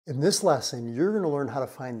In this lesson, you're going to learn how to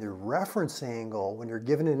find the reference angle when you're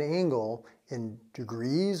given an angle in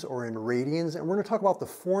degrees or in radians, and we're going to talk about the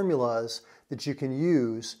formulas that you can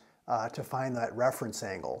use to find that reference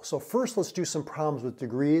angle. So first, let's do some problems with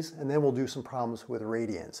degrees, and then we'll do some problems with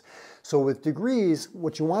radians. So with degrees,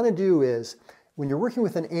 what you want to do is, when you're working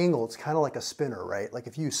with an angle, it's kind of like a spinner, right? Like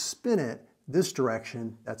if you spin it this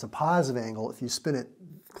direction, that's a positive angle. If you spin it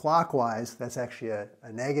clockwise, that's actually a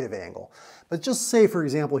negative angle. But just say, for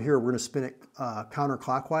example, here we're going to spin it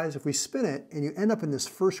counterclockwise. If we spin it and you end up in this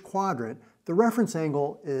first quadrant, the reference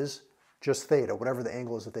angle is just theta, whatever the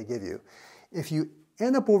angle is that they give you. If you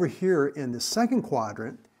end up over here in the second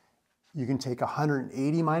quadrant, you can take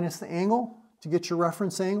 180 minus the angle to get your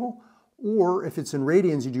reference angle. Or if it's in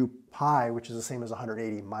radians, you do pi, which is the same as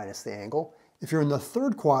 180 minus the angle. If you're in the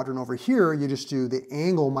third quadrant over here, you just do the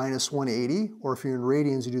angle minus 180, or if you're in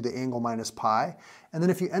radians, you do the angle minus pi. And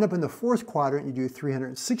then if you end up in the fourth quadrant, you do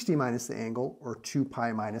 360 minus the angle, or 2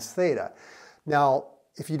 pi minus theta. Now,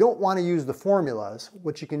 if you don't want to use the formulas,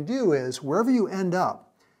 what you can do is, wherever you end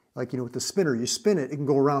up, like with the spinner, you spin it, it can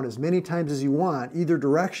go around as many times as you want, either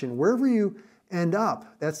direction. Wherever you end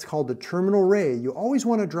up, that's called the terminal ray. You always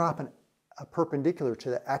want to drop a perpendicular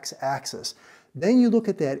to the x-axis. Then you look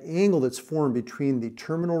at that angle that's formed between the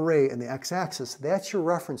terminal ray and the x-axis. That's your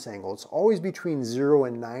reference angle. It's always between 0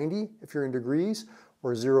 and 90 if you're in degrees,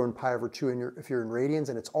 or 0 and pi over 2 if you're in radians,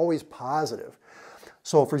 and it's always positive.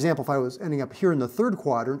 So for example, if I was ending up here in the third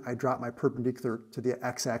quadrant, I drop my perpendicular to the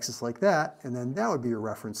x-axis like that, and then that would be your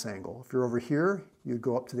reference angle. If you're over here, you'd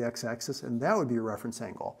go up to the x-axis, and that would be your reference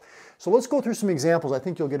angle. So let's go through some examples. I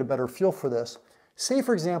think you'll get a better feel for this. Say,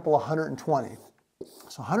 for example, 120.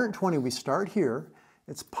 So 120, we start here.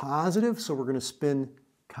 It's positive, so we're going to spin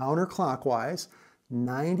counterclockwise.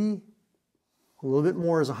 90, a little bit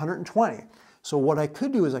more, is 120. So what I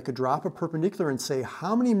could do is I could drop a perpendicular and say,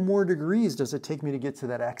 how many more degrees does it take me to get to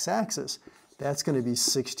that x-axis? That's going to be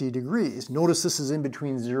 60 degrees. Notice this is in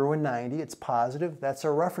between 0 and 90. It's positive. That's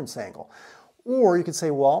our reference angle. Or you could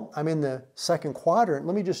say, well, I'm in the second quadrant.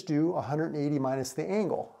 Let me just do 180 minus the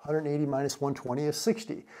angle. 180 minus 120 is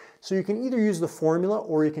 60. So you can either use the formula,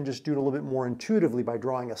 or you can just do it a little bit more intuitively by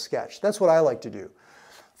drawing a sketch. That's what I like to do.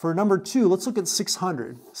 For number 2, let's look at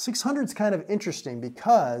 600. 600 is kind of interesting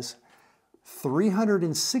because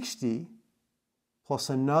 360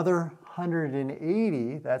 plus another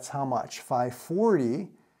 180, that's how much? 540,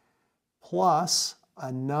 plus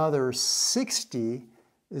another 60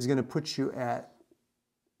 is going to put you at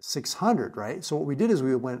 600, right? So what we did is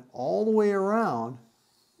we went all the way around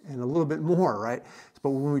and a little bit more, right?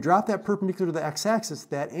 But when we dropped that perpendicular to the x-axis,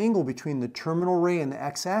 that angle between the terminal ray and the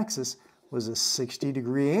x-axis was a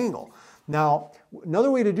 60-degree angle. Now,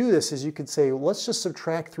 another way to do this is you could say, well, let's just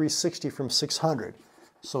subtract 360 from 600.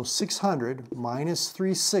 So 600 minus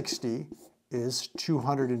 360 is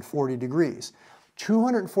 240 degrees.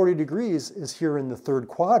 240 degrees is here in the third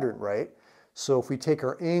quadrant, right? So if we take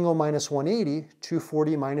our angle minus 180,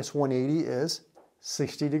 240 minus 180 is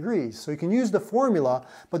 60 degrees. So you can use the formula,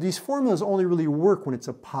 but these formulas only really work when it's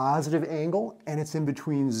a positive angle and it's in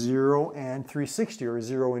between 0 and 360, or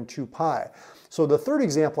 0 and 2 pi. So the third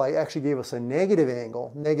example, I actually gave us a negative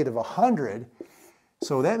angle, negative 100.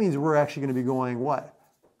 So that means we're actually going to be going what?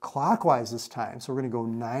 Clockwise this time. So we're going to go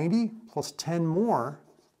 90 plus 10 more,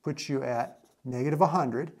 puts you at negative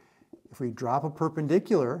 100. If we drop a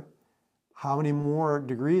perpendicular, how many more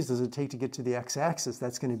degrees does it take to get to the x-axis?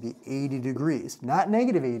 That's going to be 80 degrees, not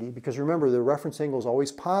negative 80, because remember, the reference angle is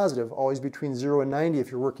always positive, always between 0 and 90 if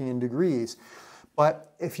you're working in degrees.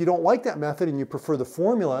 But if you don't like that method and you prefer the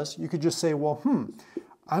formulas, you could just say, well,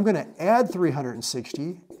 I'm going to add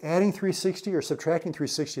 360. Adding 360 or subtracting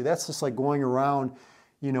 360, that's just like going around,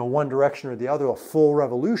 one direction or the other, a full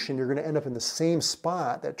revolution. You're going to end up in the same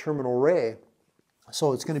spot, that terminal ray.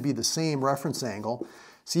 So it's going to be the same reference angle.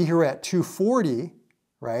 See, here we're at 240,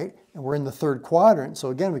 right? And we're in the third quadrant.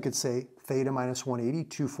 So again, we could say theta minus 180,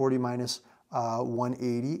 240 minus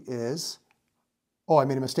 180 is, oh, I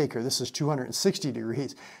made a mistake here. This is 260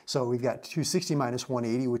 degrees. So we've got 260 minus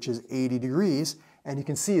 180, which is 80 degrees. And you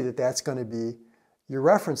can see that that's going to be your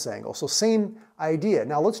reference angle. So same idea.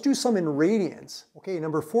 Now let's do some in radians. Okay,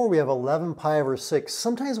 number 4, we have 11 pi over 6.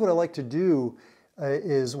 Sometimes what I like to do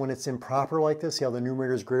is when it's improper like this, see how the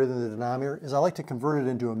numerator is greater than the denominator, is I like to convert it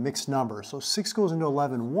into a mixed number. So 6 goes into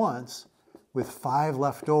 11 once with 5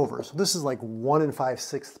 left over. So this is like 1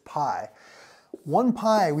 5/6 pi. 1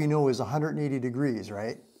 pi we know is 180 degrees,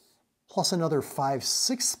 right? Plus another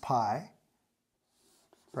 5/6 pi,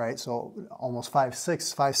 right? So almost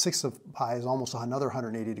 5/6 of pi is almost another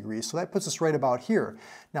 180 degrees. So that puts us right about here.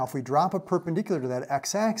 Now if we drop a perpendicular to that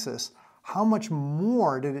x-axis, How much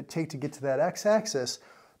more did it take to get to that x-axis?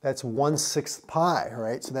 That's 1/6 pi,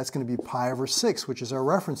 right? So that's going to be pi over 6, which is our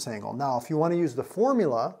reference angle. Now, if you want to use the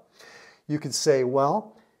formula, you could say,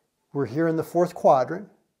 well, we're here in the fourth quadrant.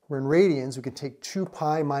 We're in radians. We could take 2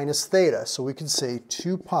 pi minus theta. So we could say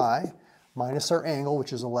 2 pi minus our angle,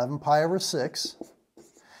 which is 11 pi over 6.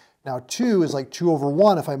 Now 2 is like 2 over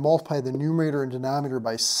 1. If I multiply the numerator and denominator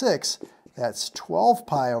by 6, that's 12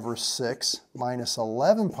 pi over 6 minus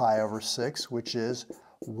 11 pi over 6, which is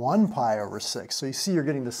 1 pi over 6. So you see you're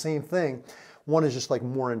getting the same thing. One is just like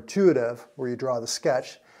more intuitive, where you draw the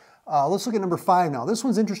sketch. Let's look at number 5 now. This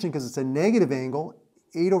one's interesting because it's a negative angle.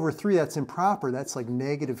 8 over 3, that's improper. That's like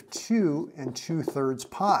negative 2 and 2/3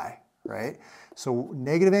 pi, right? So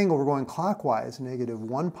negative angle, we're going clockwise. Negative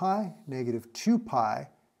 1 pi, negative 2 pi,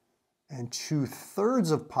 and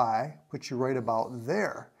 2/3 of pi puts you right about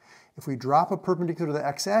there. If we drop a perpendicular to the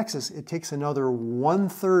x-axis, it takes another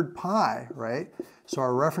 1/3 pi, right? So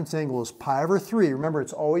our reference angle is pi over 3. Remember,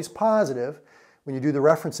 it's always positive when you do the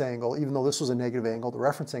reference angle. Even though this was a negative angle, the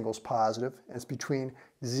reference angle is positive, and it's between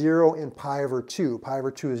 0 and pi over 2. Pi over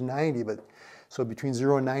 2 is 90, but so between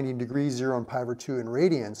 0 and 90 degrees, 0 and pi over 2 in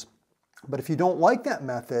radians. But if you don't like that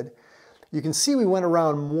method, you can see we went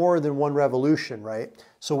around more than one revolution, right?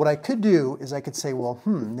 So what I could do is I could say, well,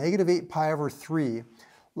 negative 8 pi over 3,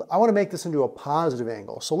 I want to make this into a positive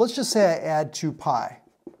angle. So let's just say I add 2 pi.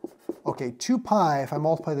 Okay, 2 pi, if I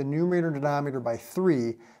multiply the numerator and denominator by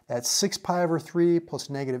 3, that's 6 pi over 3 plus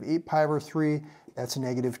negative 8 pi over 3, that's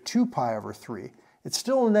negative 2 pi over 3. It's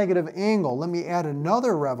still a negative angle. Let me add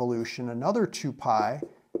another revolution, another 2 pi.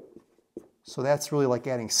 So that's really like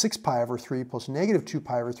adding 6 pi over 3 plus negative 2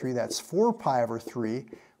 pi over 3, that's 4 pi over 3,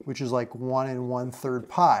 which is like 1 and 1/3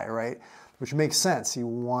 pi, right? Which makes sense, see,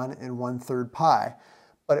 1 and 1/3 pi.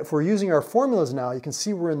 But if we're using our formulas now, you can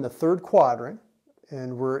see we're in the third quadrant,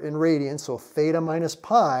 and we're in radians, so theta minus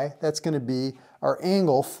pi, that's going to be our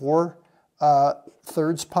angle,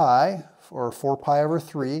 4/3 pi, or 4 pi over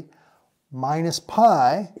 3, minus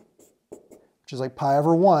pi, which is like pi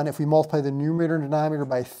over 1. If we multiply the numerator and denominator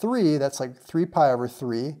by 3, that's like 3 pi over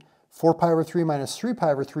 3. 4 pi over 3 minus 3 pi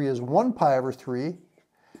over 3 is 1 pi over 3,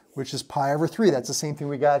 which is pi over 3. That's the same thing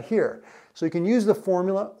we got here. So you can use the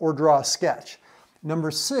formula or draw a sketch.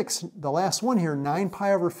 Number 6, the last one here, 9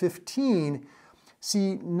 pi over 15.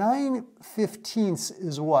 See, 9/15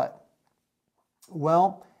 is what?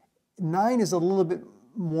 Well, 9 is a little bit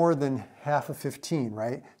more than half of 15,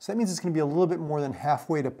 right? So that means it's going to be a little bit more than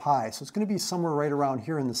halfway to pi. So it's going to be somewhere right around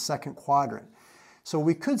here in the second quadrant. So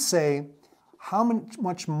we could say, how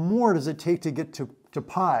much more does it take to get to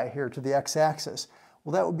pi here, to the x-axis?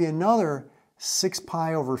 Well, that would be another 6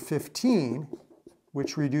 pi over 15,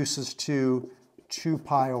 which reduces to 2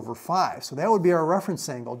 pi over 5. So that would be our reference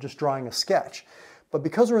angle, just drawing a sketch. But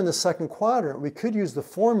because we're in the second quadrant, we could use the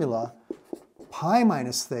formula pi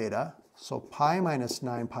minus theta, so pi minus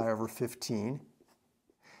 9 pi over 15.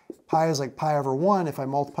 Pi is like pi over 1. If I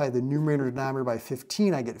multiply the numerator and denominator by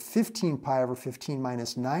 15, I get 15 pi over 15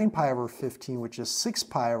 minus 9 pi over 15, which is 6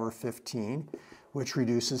 pi over 15, which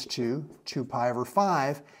reduces to 2 pi over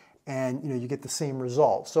 5, and you get the same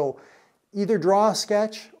result. So either draw a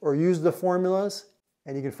sketch or use the formulas,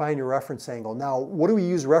 and you can find your reference angle. Now, what do we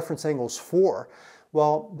use reference angles for?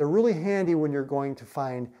 Well, they're really handy when you're going to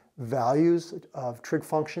find values of trig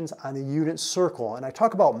functions on the unit circle. And I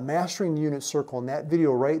talk about mastering the unit circle in that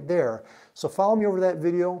video right there. So follow me over that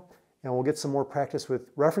video, and we'll get some more practice with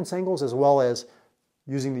reference angles as well as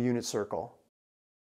using the unit circle.